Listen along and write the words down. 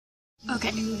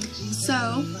Okay,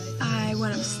 so I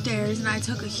went upstairs and I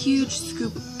took a huge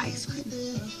scoop of ice cream.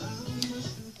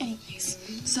 Anyways,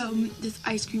 so this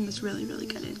ice cream is really, really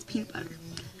good. It's peanut butter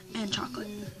and chocolate.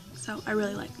 So I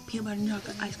really like the peanut butter and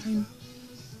chocolate ice cream.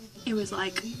 It was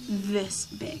like this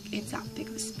big. It's that big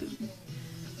of a spoon.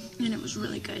 And it was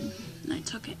really good. And I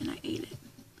took it and I ate it.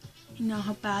 You know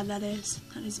how bad that is?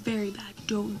 That is very bad.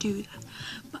 Don't do that.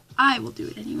 But I will do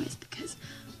it anyways because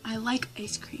I like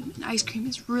ice cream. And ice cream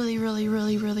is really, really,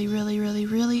 really, really, really, really,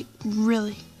 really,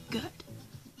 really good.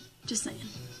 Just saying.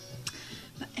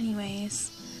 But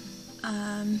anyways,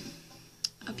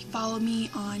 if you follow me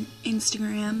on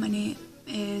Instagram, my name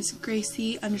is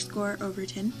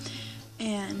Gracie_Overton.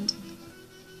 And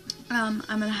I'm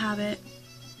going to have it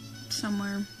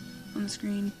somewhere on the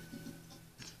screen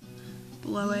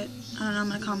below it. I don't know, I'm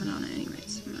going to comment on it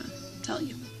anyways. I'm going to tell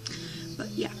you. But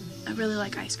yeah, I really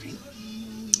like ice cream.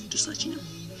 Just to let you know.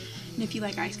 And if you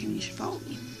like ice cream, you should follow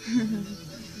me.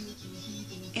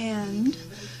 And,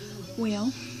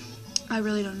 well, I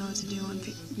really don't know what to do on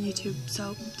YouTube,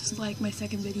 so this is like my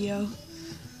second video.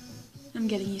 I'm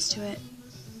getting used to it.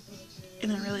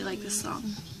 And I really like this song.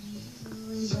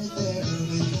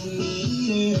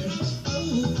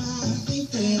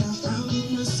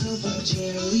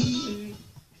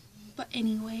 But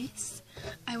anyways,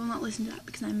 I will not listen to that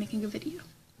because I'm making a video.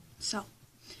 So,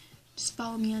 just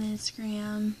follow me on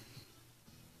Instagram.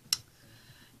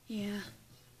 Yeah.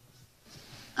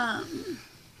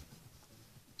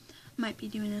 Might be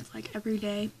doing this like every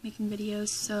day, making videos,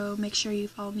 so make sure you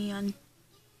follow me on,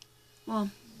 well,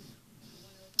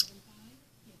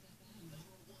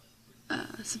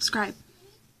 subscribe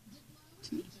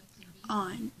to me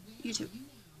on YouTube.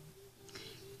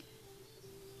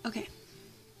 Okay.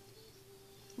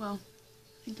 Well,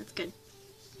 I think that's good.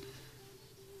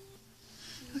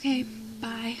 Okay,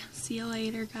 bye. See you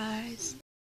later, guys.